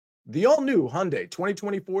The all-new Hyundai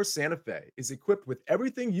 2024 Santa Fe is equipped with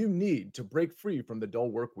everything you need to break free from the dull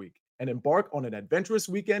work week and embark on an adventurous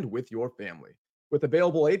weekend with your family. With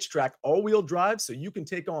available H-Track all-wheel drive so you can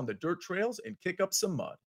take on the dirt trails and kick up some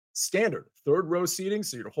mud. Standard third-row seating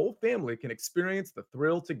so your whole family can experience the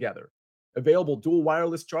thrill together. Available dual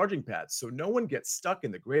wireless charging pads so no one gets stuck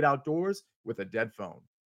in the great outdoors with a dead phone.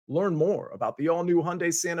 Learn more about the all-new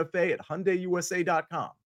Hyundai Santa Fe at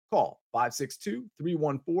HyundaiUSA.com. Call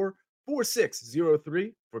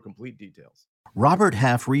 562-314-4603 for complete details. Robert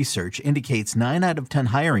Half research indicates 9 out of 10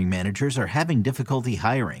 hiring managers are having difficulty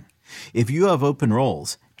hiring. If you have open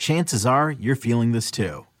roles, chances are you're feeling this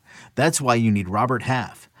too. That's why you need Robert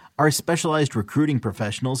Half. Our specialized recruiting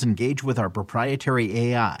professionals engage with our proprietary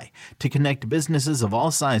AI to connect businesses of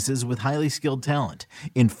all sizes with highly skilled talent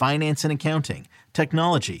in finance and accounting,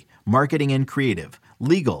 technology, marketing and creative,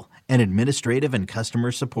 legal, and administrative and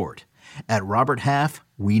customer support. At Robert Half,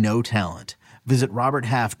 we know talent. Visit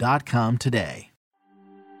roberthalf.com today.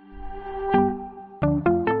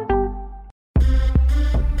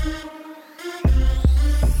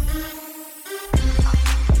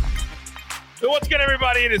 So what's good,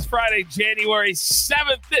 everybody? It is Friday, January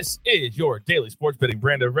 7th. This is your daily sports betting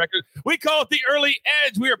brand of record. We call it the Early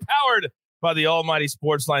Edge. We are powered by the almighty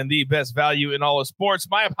Sports Line, the best value in all of sports.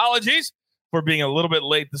 My apologies for being a little bit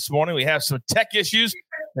late this morning. We have some tech issues.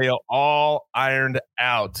 They are all ironed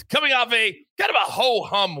out. Coming off a kind of a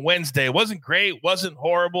ho-hum Wednesday. It wasn't great, wasn't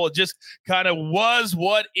horrible. It just kind of was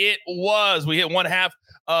what it was. We hit one half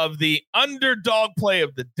of the underdog play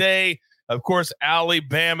of the day. Of course,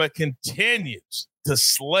 Alabama continues to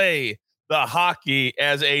slay the hockey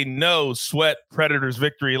as a no-sweat Predators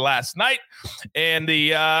victory last night. And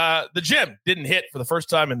the gym didn't hit for the first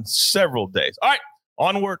time in several days. All right,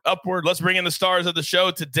 onward, upward. Let's bring in the stars of the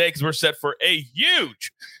show today because we're set for a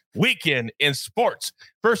huge weekend in sports.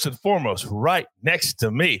 First and foremost, right next to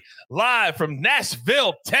me, live from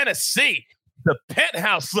Nashville, Tennessee, the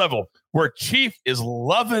penthouse level where Chief is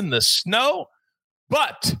loving the snow,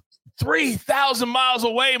 but 3,000 miles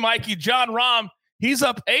away, Mikey, John Rahm, he's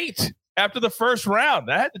up 8 after the first round.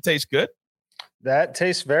 That had to taste good. That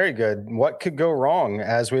tastes very good. What could go wrong,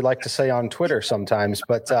 as we like to say on Twitter sometimes.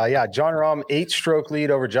 But yeah, John Rahm, 8-stroke lead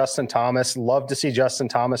over Justin Thomas. Love to see Justin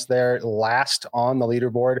Thomas there last on the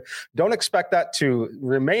leaderboard. Don't expect that to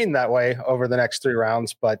remain that way over the next 3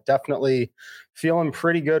 rounds, but definitely feeling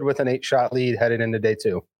pretty good with an 8-shot lead headed into day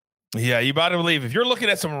 2. Yeah, you better believe if you're looking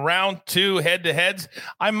at some round 2 head-to-heads,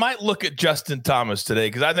 I might look at Justin Thomas today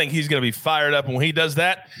because I think he's going to be fired up. And when he does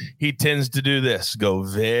that, he tends to do this, go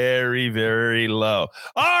very, very low.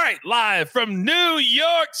 All right, live from New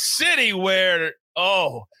York City where,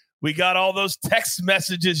 we got all those text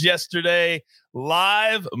messages yesterday.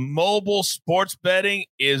 Live mobile sports betting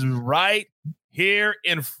is right here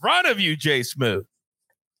in front of you, Jay Smooth.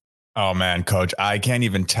 Oh, man, Coach, I can't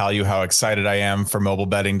even tell you how excited I am for mobile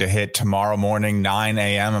betting to hit tomorrow morning, 9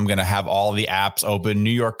 a.m. I'm going to have all the apps open. New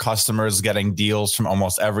York customers getting deals from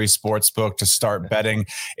almost every sports book to start betting.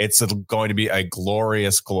 It's going to be a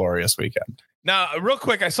glorious, glorious weekend. Now, real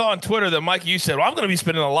quick, I saw on Twitter that, Mike, you said, well, I'm going to be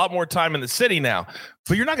spending a lot more time in the city now.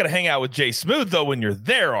 But you're not going to hang out with Jay Smooth, though, when you're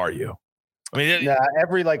there, are you? I mean,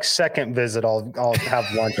 every second visit, I'll have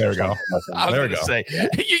lunch. There we go. I was going to say,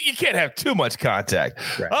 you can't have too much contact.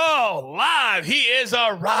 Right. Oh, live. He is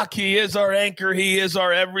our rock. He is our anchor. He is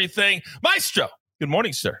our everything. Maestro, good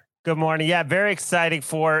morning, sir. Good morning. Yeah, very exciting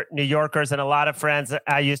for New Yorkers and a lot of friends.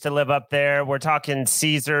 I used to live up there. We're talking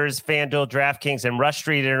Caesars, FanDuel, DraftKings, and Rush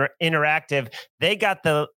Street Interactive. They got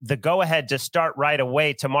the go-ahead to start right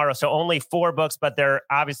away tomorrow. So only 4 books, but they're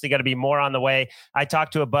obviously going to be more on the way. I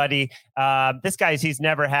talked to a buddy. This guy, he's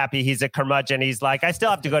never happy. He's a curmudgeon. He's like, I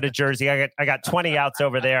still have to go to Jersey. I got 20 outs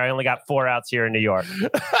over there. I only got 4 outs here in New York.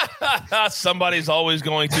 Somebody's always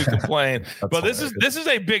going to complain. But this is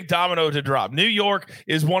a big domino to drop. New York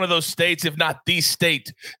is one of those states, if not the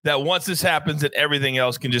state, that once this happens, that everything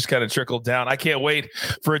else can just kind of trickle down. I can't wait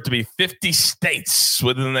for it to be 50 states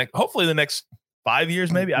within hopefully the next 5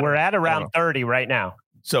 years, maybe. We're at around 30 right now.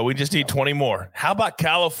 So we just need 20 more. How about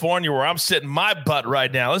California, where I'm sitting my butt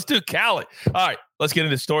right now? Let's do Cali. All right, let's get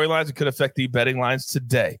into storylines that could affect the betting lines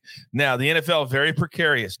today. Now, the NFL, very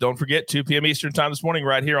precarious. Don't forget, 2 p.m. Eastern time this morning,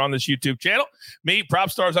 right here on this YouTube channel. Me,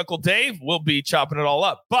 Prop Stars Uncle Dave, will be chopping it all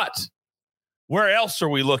up. But where else are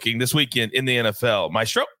we looking this weekend in the NFL,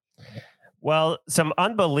 Maestro? Well, some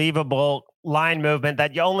unbelievable line movement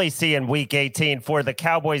that you only see in week 18 for the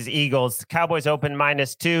Cowboys-Eagles. Cowboys opened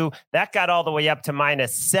 -2. That got all the way up to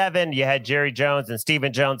 -7. You had Jerry Jones and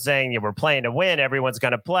Stephen Jones saying, we're playing to win. Everyone's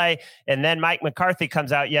going to play. And then Mike McCarthy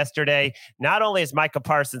comes out yesterday. Not only is Micah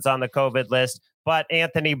Parsons on the COVID list, but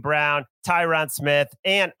Anthony Brown, Tyron Smith,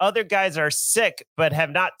 and other guys are sick but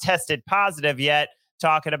have not tested positive yet.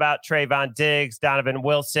 Talking about Trayvon Diggs, Donovan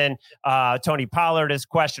Wilson, Tony Pollard is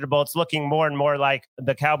questionable. It's looking more and more like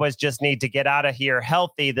the Cowboys just need to get out of here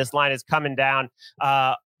healthy. This line is coming down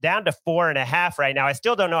to 4.5 right now. I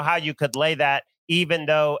still don't know how you could lay that, even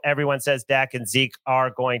though everyone says Dak and Zeke are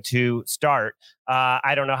going to start.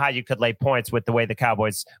 I don't know how you could lay points with the way the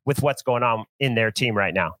Cowboys, with what's going on in their team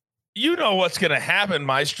right now. You know what's going to happen,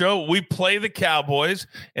 Maestro. We play the Cowboys,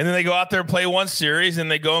 and then they go out there and play one series, and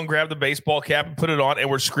they go and grab the baseball cap and put it on, and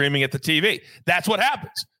we're screaming at the TV. That's what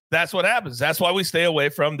happens. That's what happens. That's why we stay away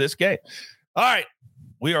from this game. All right.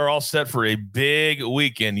 We are all set for a big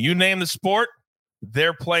weekend. You name the sport,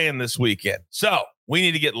 they're playing this weekend. So we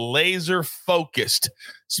need to get laser focused,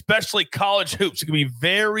 especially college hoops. It can be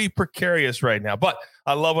very precarious right now, but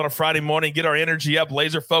I love on a Friday morning, get our energy up,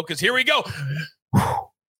 laser focus. Here we go.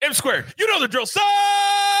 M squared. You know the drill, son.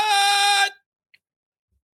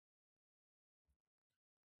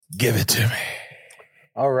 Give it to me.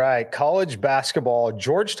 All right. College basketball.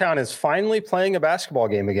 Georgetown is finally playing a basketball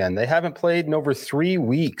game again. They haven't played in over 3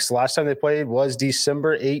 weeks. Last time they played was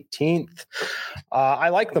December 18th. I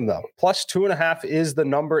like them, though. Plus 2.5 is the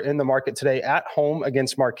number in the market today at home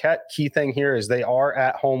against Marquette. Key thing here is they are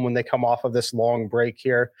at home when they come off of this long break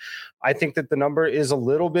here. I think that the number is a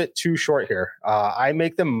little bit too short here. I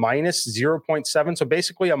make them minus 0.7. So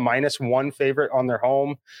basically a -1 favorite on their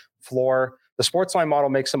home floor. The Sportsline model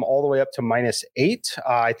makes them all the way up to -8.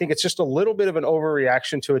 I think it's just a little bit of an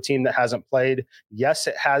overreaction to a team that hasn't played. Yes,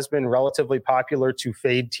 it has been relatively popular to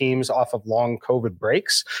fade teams off of long COVID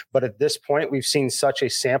breaks, but at this point, we've seen such a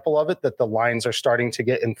sample of it that the lines are starting to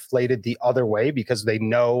get inflated the other way because they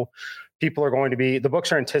know people are going to be, the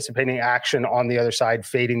books are anticipating action on the other side,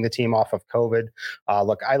 fading the team off of COVID.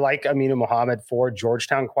 Look, I like Aminu Mohammed for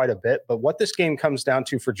Georgetown quite a bit, but what this game comes down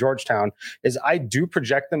to for Georgetown is I do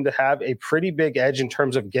project them to have a pretty big edge in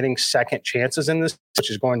terms of getting second chances in this,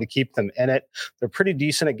 which is going to keep them in it. They're pretty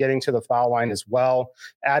decent at getting to the foul line as well.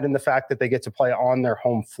 Add in the fact that they get to play on their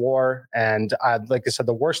home floor. And like I said,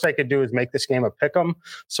 the worst I could do is make this game a pick'em.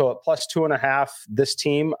 So at plus 2.5, this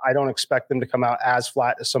team, I don't expect them to come out as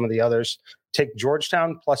flat as some of the others. Take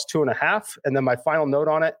Georgetown plus 2.5. And then my final note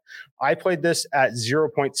on it, I played this at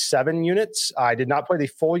 0.7 units. I did not play the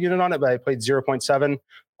full unit on it, but I played 0.7.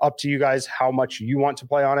 Up to you guys how much you want to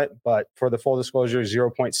play on it. But for the full disclosure,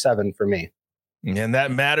 0.7 for me. And that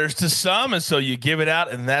matters to some. And so you give it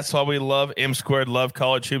out. And that's why we love M Squared, love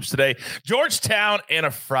college hoops today. Georgetown and a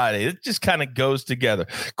Friday. It just kind of goes together.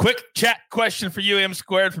 Quick chat question for you, M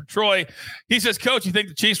Squared, from Troy. He says, Coach, you think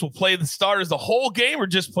the Chiefs will play the starters the whole game or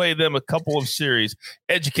just play them a couple of series?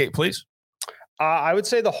 Educate, please. I would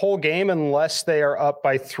say the whole game unless they are up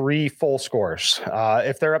by 3 full scores.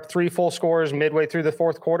 If they're up 3 full scores midway through the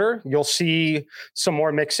fourth quarter, you'll see some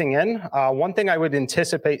more mixing in. One thing I would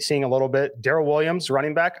anticipate seeing a little bit, Darrell Williams,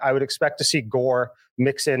 running back, I would expect to see Gore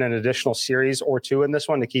mix in an additional series or 2 in this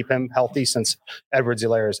one to keep him healthy since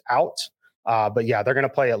Edwards-Helaire is out. But yeah, they're going to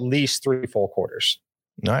play at least 3 full quarters.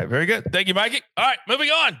 All right, very good. Thank you, Mikey. All right, moving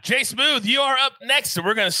on. Jay Smooth, you are up next, and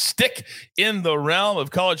we're going to stick in the realm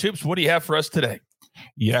of college hoops. What do you have for us today?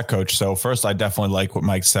 Yeah, Coach. So first, I definitely like what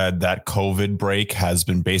Mike said. That COVID break has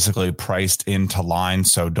been basically priced into line.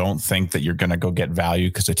 So don't think that you're going to go get value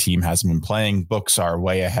because a team hasn't been playing. Books are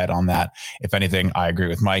way ahead on that. If anything, I agree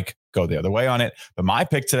with Mike. Go the other way on it. But my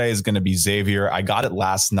pick today is going to be Xavier. I got it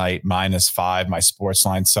last night, -5. My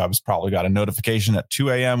Sportsline subs probably got a notification at 2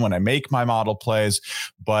 a.m. when I make my model plays.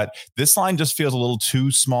 But this line just feels a little too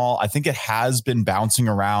small. I think it has been bouncing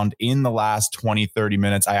around in the last 20, 30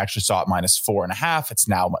 minutes. I actually saw it -4.5. It's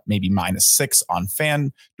now maybe -6 on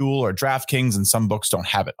FanDuel or DraftKings, and some books don't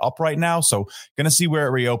have it up right now. So going to see where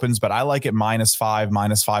it reopens, but I like it -5,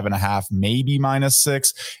 -5.5, maybe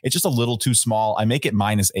 -6. It's just a little too small. I make it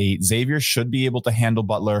 -8. Xavier should be able to handle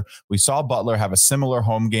Butler. We saw Butler have a similar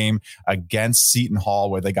home game against Seton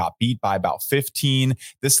Hall where they got beat by about 15.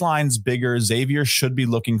 This line's bigger. Xavier should be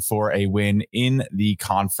looking for a win in the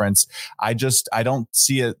conference. I don't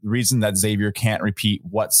see a reason that Xavier can't repeat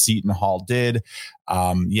what Seton Hall did.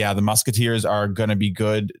 The Musketeers are going to be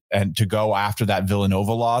good and to go after that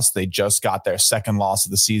Villanova loss. They just got their second loss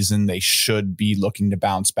of the season. They should be looking to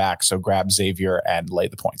bounce back. So grab Xavier and lay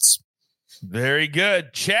the points. Very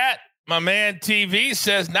good. Chat, my man TV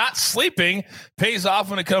says not sleeping pays off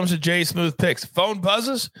when it comes to Jay Smooth picks. Phone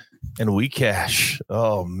buzzes and we cash.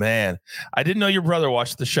 Oh, man. I didn't know your brother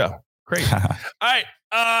watched the show. Crazy. All right.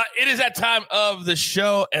 It is that time of the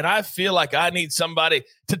show, and I feel like I need somebody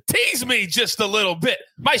to tease me just a little bit.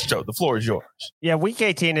 Maestro, the floor is yours. Yeah, Week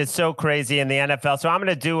 18 is so crazy in the NFL, so I'm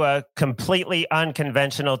going to do a completely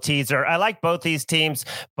unconventional teaser. I like both these teams,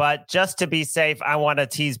 but just to be safe, I want to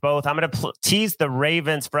tease both. I'm going to tease the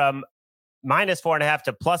Ravens from -4.5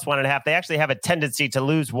 to +1.5. They actually have a tendency to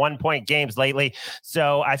lose 1-point games lately.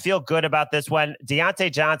 So I feel good about this one.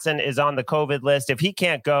 Deontay Johnson is on the COVID list. If he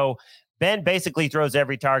can't go, Ben basically throws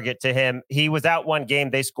every target to him. He was out one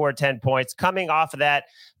game. They scored 10 points. Coming off of that,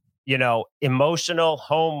 emotional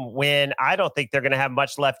home win, I don't think they're going to have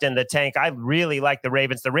much left in the tank. I really like the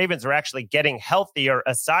Ravens. The Ravens are actually getting healthier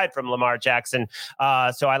aside from Lamar Jackson.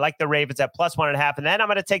 So I like the Ravens at +1.5. And then I'm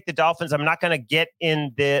going to take the Dolphins. I'm not going to get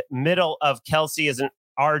in the middle of Kelsey as an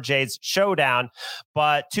RJ's showdown,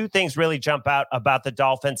 but two things really jump out about the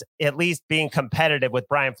Dolphins, at least being competitive with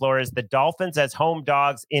Brian Flores. The Dolphins as home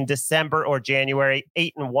dogs in December or January,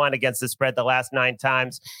 8-1 against the spread the last 9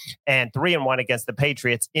 times, and 3-1 against the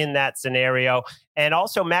Patriots in that scenario. And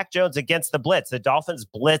also Mac Jones against the blitz. The Dolphins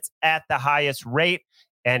blitz at the highest rate,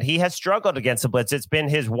 and he has struggled against the blitz. It's been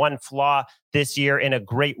his one flaw this year in a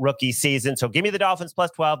great rookie season. So give me the Dolphins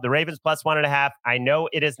 +12, the Ravens +1.5. I know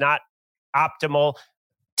it is not optimal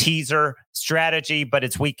teaser strategy, but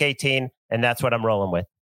it's Week 18, and that's what I'm rolling with.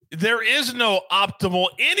 There is no optimal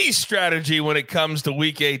any strategy when it comes to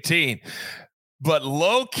Week 18, but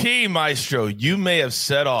low key, Maestro, you may have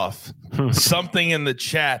set off something in the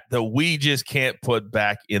chat that we just can't put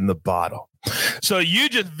back in the bottle. So you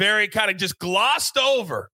just very kind of just glossed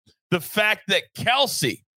over the fact that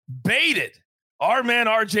Kelsey baited our man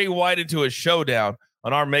RJ White into a showdown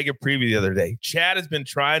on our mega preview the other day. Chad has been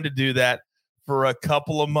trying to do that for a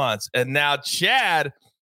couple of months, and now Chad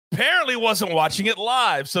apparently wasn't watching it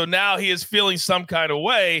live, so now he is feeling some kind of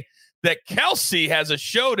way that Kelsey has a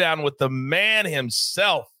showdown with the man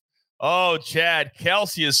himself. Oh, Chad,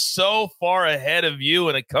 Kelsey is so far ahead of you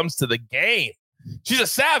when it comes to the game. She's a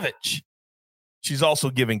savage. She's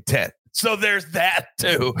also giving 10, so there's that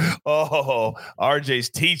too. Oh,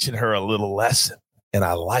 RJ's teaching her a little lesson, and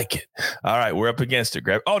I like it. All right, we're up against it.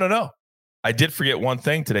 Oh, no. I did forget one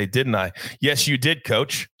thing today, didn't I? Yes, you did,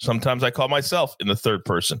 Coach. Sometimes I call myself in the third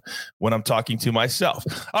person when I'm talking to myself.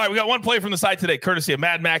 All right, we got one play from the side today, courtesy of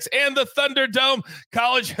Mad Max and the Thunderdome.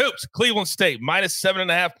 College hoops, Cleveland State,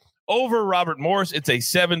 -7.5 over Robert Morris. It's a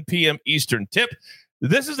 7 p.m. Eastern tip.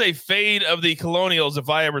 This is a fade of the Colonials if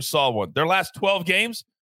I ever saw one. Their last 12 games,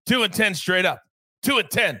 2-10 straight up,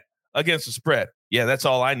 2-10 against the spread. Yeah, that's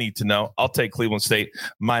all I need to know. I'll take Cleveland State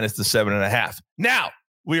 -7.5. Now,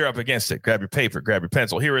 we are up against it. Grab your paper, grab your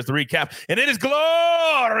pencil. Here is the recap, and it is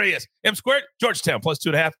glorious. M squared, Georgetown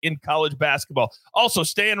 +2.5 in college basketball. Also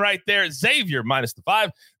staying right there, Xavier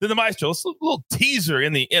 -5. Then the Maestro, a little teaser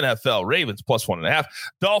in the NFL. Ravens +1.5.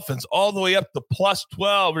 Dolphins all the way up to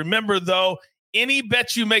 +12. Remember, though, any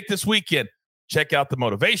bet you make this weekend, check out the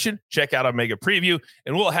motivation, check out our mega preview,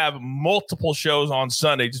 and we'll have multiple shows on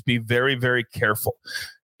Sunday. Just be very, very careful.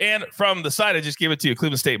 And from the side, I just gave it to you,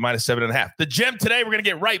 Cleveland State -7.5. The gem today, we're going to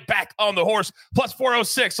get right back on the horse,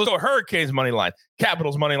 +406. Let's go Hurricanes money line,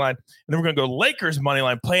 Capitals money line, and then we're going to go Lakers money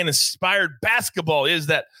line. Playing inspired basketball is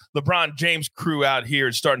that LeBron James crew out here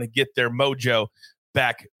is starting to get their mojo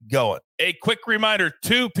back going. A quick reminder,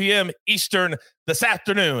 2 p.m. Eastern this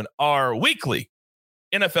afternoon, our weekly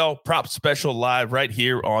NFL prop special live right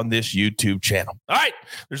here on this YouTube channel. All right,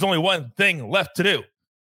 there's only one thing left to do,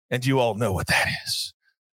 and you all know what that is.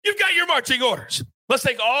 You've got your marching orders. Let's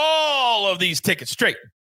take all of these tickets straight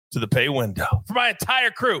to the pay window. For my entire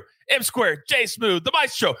crew, M Squared, J Smooth, the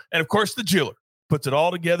Maestro, and of course the jeweler, puts it all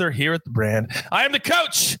together here at the brand. I am the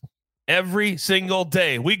coach. Every single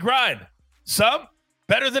day we grind. Some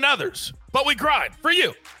better than others, but we grind for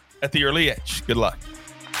you at the early edge. Good luck.